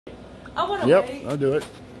I want to Yep, wait. I'll do it.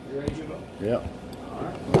 You ready, Jimbo? Yep.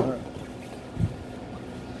 All right.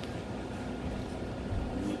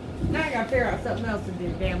 Now I gotta figure out something else to do,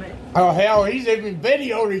 damn it. Oh, hell, he's even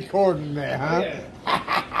video recording that, huh?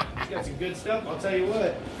 Yeah. He's got some good stuff, I'll tell you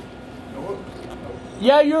what.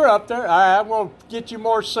 Yeah, you're up there. All right, I'm going to get you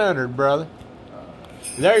more centered, brother.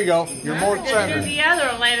 There you go. You're more Just do centered. the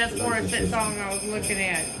other latest Morissette song I was looking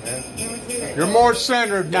at. You're more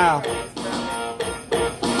centered now.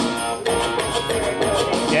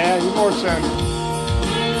 Yeah, you're more centered.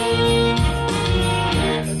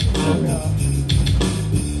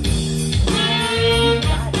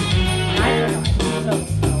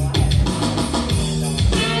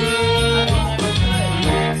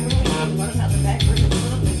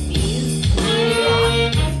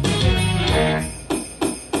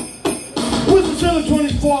 With the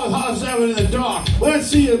 724 Hollis out in the dark, when I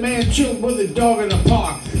see a man chilling with a dog in the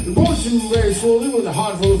park, approaching very slowly with a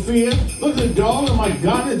heart full of fear. Look at the dog, and my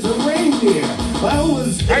God, it's a reindeer.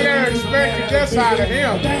 I never expected this out of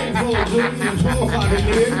him.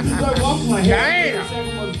 So I walked my head. Damn. The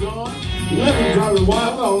second was gone. Left him driving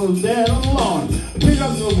wild, I was dead on the lawn. I picked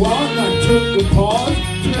up the wallet and I took a pause.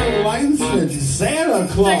 Turned on the light and said, Santa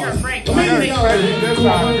Claus. Frank, I never expected this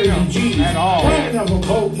out of him. G's. At all. Running up a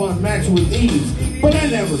boat on match with ease. But I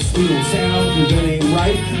never steal Santa because it ain't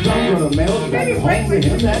right. So I'm gonna mail it back home to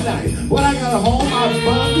him that night. When I got home, I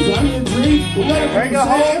buzzed under the tree. But let Bring him it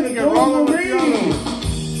home and say, get rolling with the other one.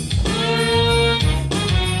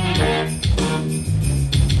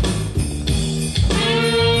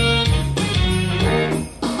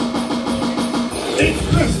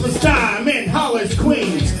 It's Christmas time in Hollis,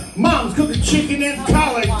 Queens. Mom's cooking chicken and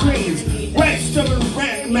collard greens. Ranch stuffing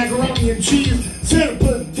rat, macaroni and cheese. Santa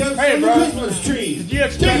put dust Hey, on the bro. Christmas tree. Did you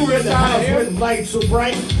expect Decorate this the out of house him? with lights so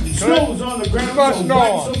bright. Snow's on the ground Must so go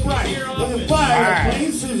bright, on. so bright. With the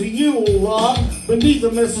fireplace is a Yule log. Beneath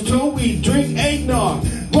the mistletoe we drink eggnog.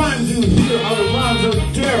 Rhymes you hear are the rhymes of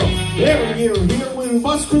Daryl. Every year here we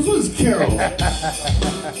bust Christmas carols.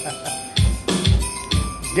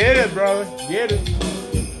 Get it, brother. Get it.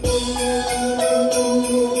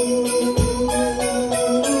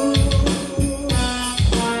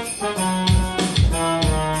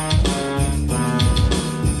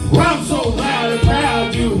 I'm so loud and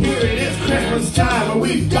proud you hear it. It's Christmas time and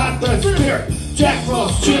we've got the spirit. Jack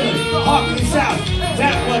Frost chilling, Hawkins out.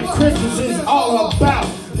 That's what Christmas is all about.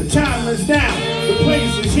 The time is now, the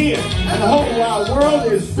place is here, and the whole wide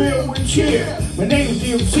world is filled with cheer. My name's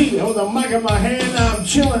DMC, hold the mic in my hand, I'm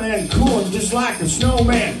chilling and cooling just like a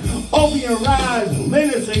snowman. Open your eyes,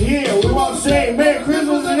 latest are here. We want to say Merry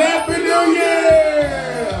Christmas and Happy New Year!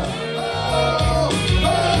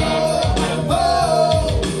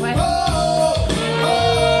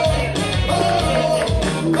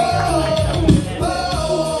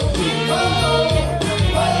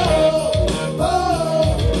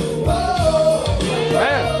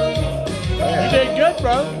 You did good,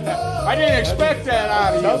 bro. I didn't expect that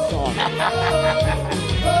out of you.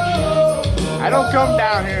 I don't come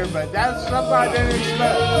down here, but that's something I didn't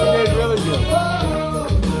expect. You did really good.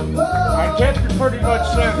 I kept you pretty much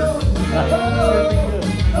centered. That's really good.